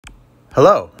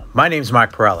Hello, my name is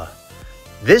Mark Perella.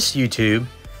 This YouTube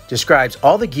describes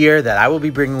all the gear that I will be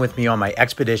bringing with me on my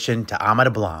expedition to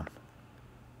Dablam.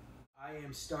 I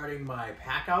am starting my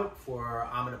pack out for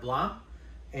Dablam,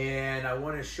 and I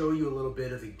want to show you a little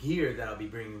bit of the gear that I'll be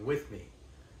bringing with me.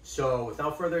 So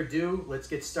without further ado, let's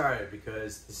get started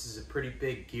because this is a pretty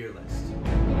big gear list.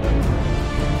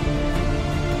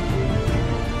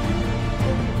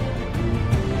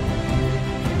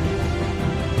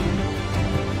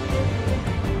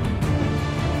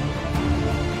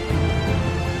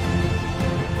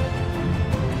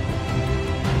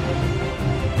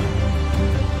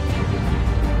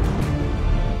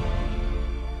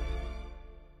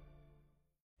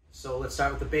 So let's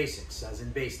start with the basics, as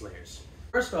in base layers.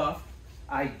 First off,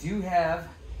 I do have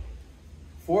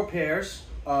 4 pairs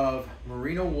of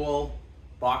merino wool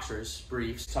boxers,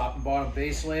 briefs, top and bottom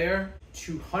base layer,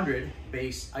 200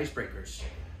 base icebreakers.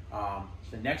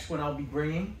 The next one I'll be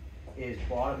bringing is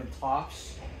bottom and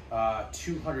tops,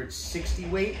 260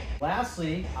 weight.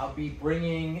 Lastly, I'll be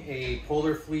bringing a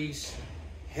polar fleece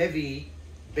heavy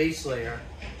base layer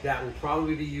that will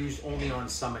probably be used only on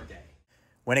summit day.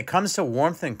 When it comes to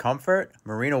warmth and comfort,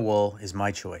 merino wool is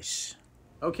my choice.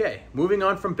 Okay, moving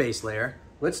on from base layer,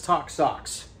 let's talk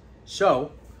socks.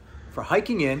 So, for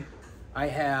hiking in, I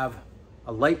have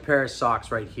a light pair of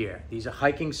socks right here. These are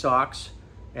hiking socks,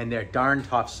 and they're darn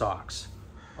tough socks.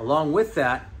 Along with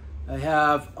that, I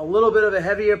have a little bit of a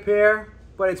heavier pair,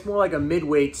 but it's more like a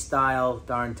mid-weight style,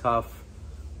 darn tough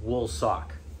wool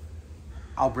sock.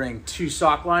 I'll bring 2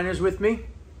 sock liners with me.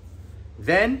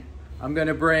 Then, I'm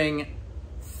gonna bring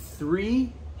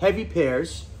 3 heavy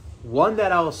pairs, one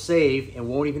that I'll save and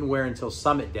won't even wear until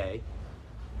summit day.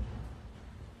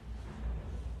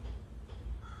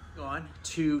 On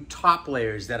to top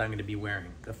layers that I'm going to be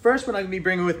wearing. The first one I'm going to be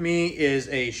bringing with me is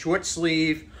a short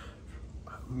sleeve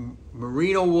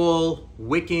merino wool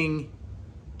wicking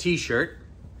t-shirt.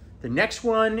 The next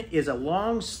one is a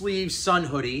long sleeve sun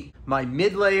hoodie. My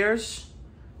mid layers,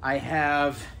 I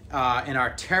have an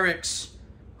Arc'teryx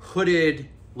hooded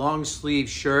long sleeve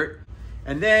shirt.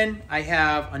 And then I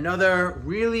have another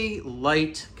really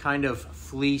light kind of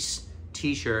fleece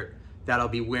t-shirt that I'll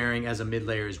be wearing as a mid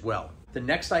layer as well. The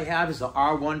next I have is the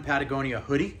R1 Patagonia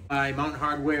hoodie. My Mountain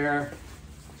Hardwear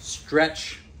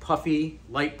stretch puffy,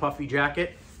 light puffy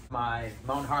jacket. My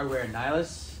Mountain Hardwear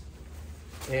nihilus.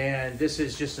 And this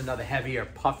is just another heavier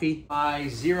puffy. My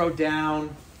Zero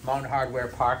Down Mountain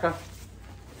Hardwear parka.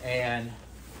 And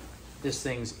this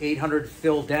thing's 800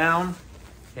 fill down.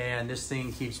 And this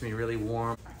thing keeps me really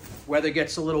warm. Weather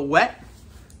gets a little wet,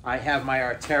 I have my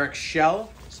Arc'teryx shell.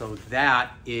 So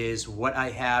that is what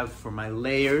I have for my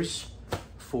layers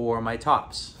for my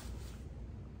tops.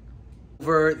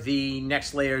 Over the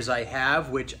next layers I have,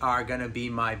 which are gonna be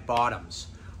my bottoms.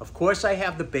 Of course I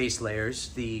have the base layers,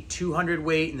 the 200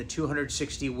 weight and the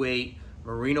 260 weight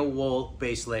merino wool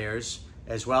base layers,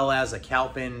 as well as a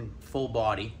Calpin full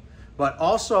body. But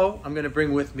also, I'm gonna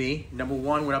bring with me, number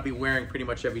one, what I'll be wearing pretty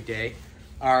much every day,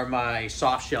 are my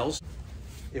soft shells.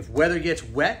 If weather gets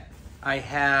wet, I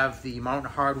have the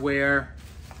Mountain Hardwear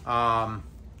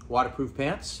waterproof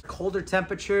pants. Colder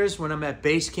temperatures, when I'm at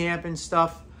base camp and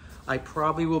stuff, I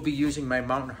probably will be using my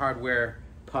Mountain Hardwear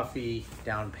puffy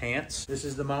down pants. This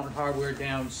is the Mountain Hardwear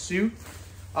down suit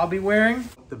I'll be wearing.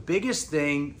 The biggest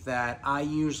thing that I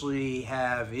usually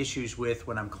have issues with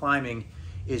when I'm climbing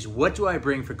is what do I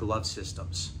bring for glove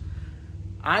systems?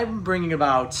 I'm bringing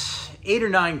about 8 or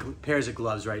 9 pairs of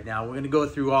gloves right now. We're gonna go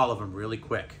through all of them really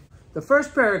quick. The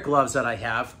first pair of gloves that I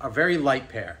have are a very light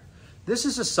pair. This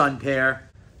is a sun pair.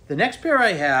 The next pair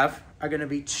I have are gonna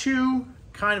be 2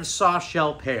 kind of soft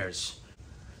shell pairs.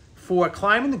 For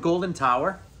climbing the Golden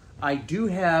Tower, I do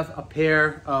have a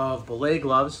pair of Belay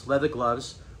gloves, leather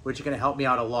gloves, which are gonna help me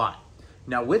out a lot.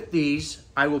 Now with these,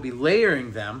 I will be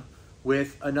layering them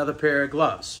with another pair of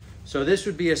gloves. So this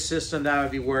would be a system that would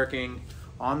be working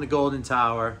on the Golden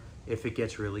Tower if it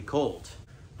gets really cold.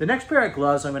 The next pair of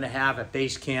gloves I'm gonna have at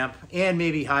base camp and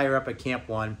maybe higher up at Camp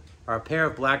 1 are a pair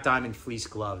of Black Diamond fleece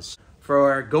gloves.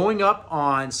 For going up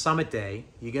on summit day,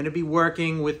 you're gonna be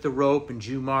working with the rope and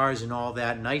jumars and all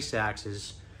that, and ice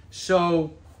axes.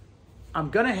 So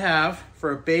I'm gonna have,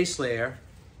 for a base layer,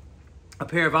 a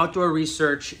pair of Outdoor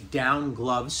Research down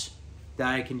gloves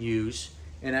that I can use.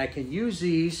 And I can use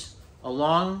these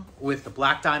along with the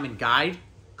Black Diamond Guide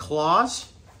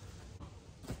claws.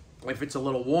 If it's a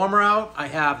little warmer out, I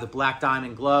have the Black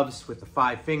Diamond gloves with the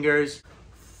 5 fingers.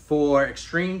 For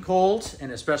extreme cold,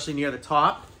 and especially near the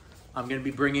top, I'm gonna be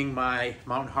bringing my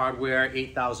Mountain Hardwear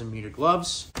 8,000 meter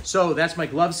gloves. So that's my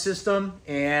glove system,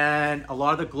 and a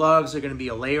lot of the gloves are gonna be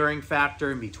a layering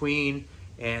factor in between,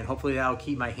 and hopefully that'll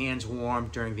keep my hands warm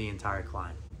during the entire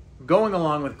climb. Going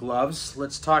along with gloves,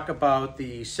 let's talk about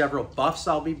the several buffs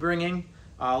I'll be bringing.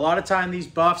 A lot of time these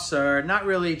buffs are not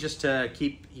really just to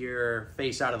keep your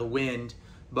face out of the wind,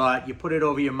 but you put it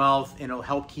over your mouth and it'll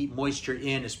help keep moisture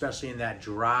in, especially in that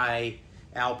dry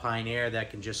alpine air that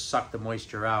can just suck the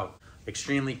moisture out.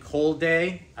 Extremely cold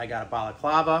day, I got a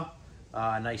balaclava,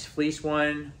 a nice fleece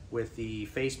one with the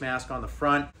face mask on the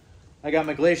front. I got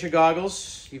my Glacier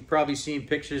goggles. You've probably seen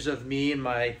pictures of me in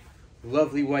my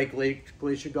lovely white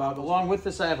Glacier goggles. Along with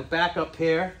this, I have a backup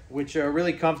pair, which are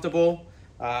really comfortable.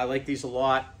 I like these a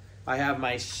lot. I have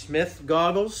my Smith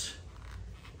goggles,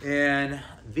 and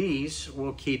these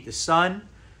will keep the sun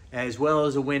as well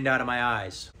as the wind out of my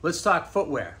eyes. Let's talk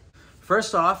footwear.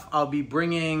 First off, I'll be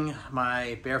bringing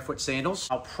my barefoot sandals.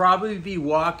 I'll probably be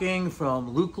walking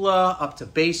from Lukla up to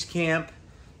base camp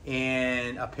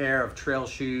and a pair of trail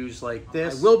shoes like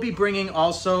this. I will be bringing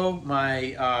also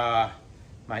my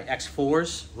my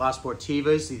X4s, La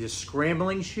Sportivas. These are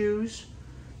scrambling shoes.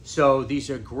 So these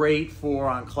are great for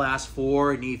on class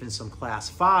 4 and even some class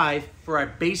 5. For our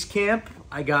base camp,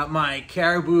 I got my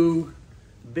Caribou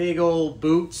big old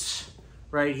boots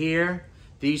right here.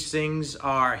 These things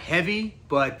are heavy,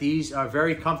 but these are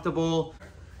very comfortable.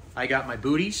 I got my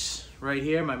booties right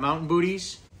here, my mountain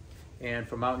booties. And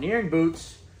for mountaineering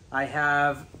boots, I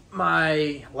have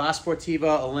my La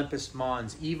Sportiva Olympus Mon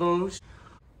Evos.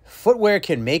 Footwear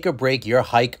can make or break your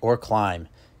hike or climb.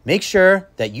 Make sure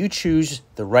that you choose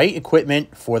the right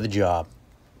equipment for the job.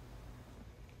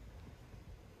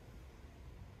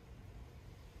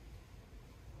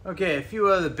 Okay, a few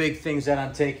other big things that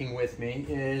I'm taking with me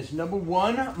is, number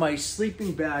one, my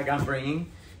sleeping bag I'm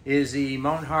bringing is the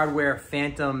Mountain Hardwear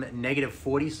Phantom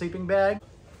 -40 sleeping bag.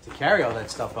 To carry all that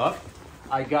stuff up,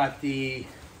 I got the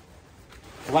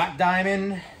Black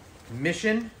Diamond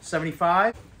Mission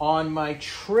 75. On my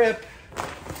trip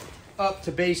up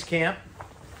to base camp,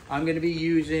 I'm going to be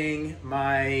using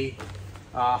my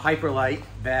Hyperlight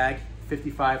bag,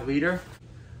 55 liter.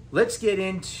 Let's get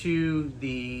into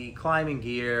the climbing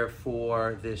gear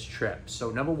for this trip. So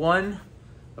number one,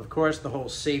 of course, the whole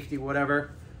safety,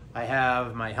 whatever. I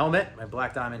have my helmet, my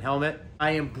Black Diamond helmet.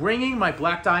 I am bringing my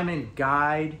Black Diamond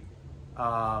Guide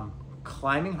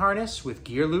climbing harness with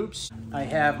gear loops. I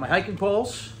have my hiking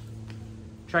poles,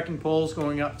 trekking poles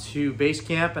going up to base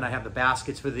camp, and I have the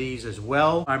baskets for these as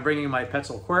well. I'm bringing my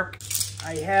Petzl Quirk.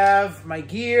 I have my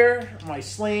gear, my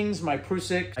slings, my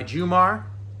Prusik, my Jumar.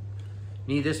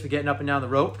 Need this for getting up and down the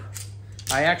rope.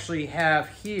 I actually have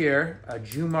here a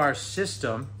Jumar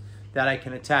system that I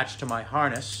can attach to my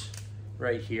harness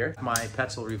right here. My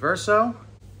Petzl Reverso,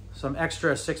 some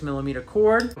extra 6mm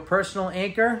cord, a personal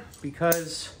anchor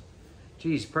because,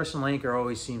 geez, personal anchor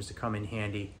always seems to come in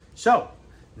handy. So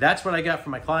that's what I got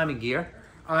for my climbing gear.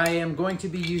 I am going to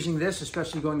be using this,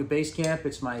 especially going to base camp.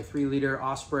 It's my 3-liter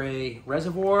Osprey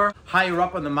reservoir. Higher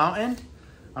up on the mountain,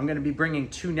 I'm going to be bringing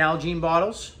 2 Nalgene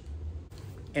bottles.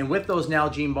 And with those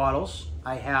Nalgene bottles,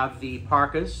 I have the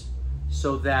parkas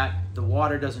so that the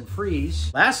water doesn't freeze.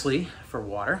 Lastly, for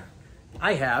water,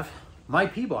 I have my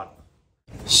pee bottle.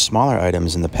 Smaller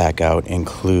items in the pack out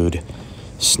include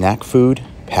snack food,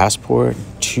 passport,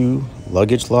 2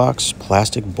 luggage locks,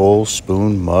 plastic bowl,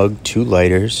 spoon, mug, 2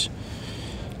 lighters,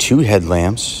 2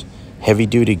 headlamps,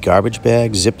 heavy-duty garbage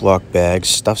bag, Ziploc bag,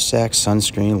 stuff sack,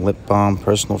 sunscreen, lip balm,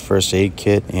 personal first aid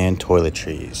kit, and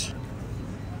toiletries.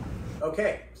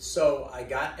 Okay, so I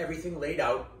got everything laid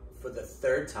out for the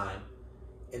 3rd time,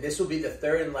 and this will be the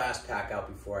 3rd and last pack out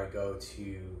before I go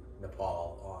to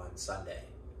Nepal on Sunday.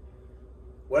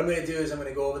 What I'm going to do is I'm going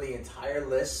to go over the entire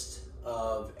list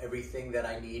of everything that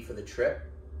I need for the trip.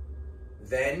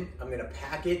 Then I'm going to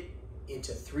pack it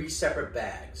into 3 separate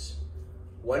bags.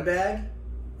 One bag,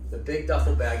 the big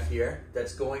duffel bag here,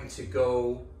 that's going to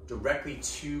go directly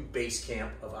to base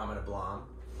camp of Dablam.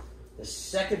 The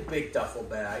second big duffel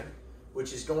bag,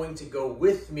 which is going to go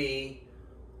with me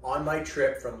on my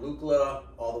trip from Lukla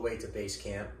all the way to base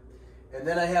camp. And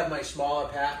then I have my smaller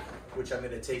pack, which I'm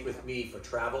going to take with me for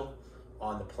travel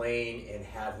on the plane and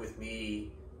have with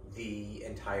me the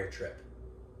entire trip.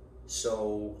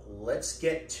 So let's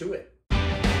get to it.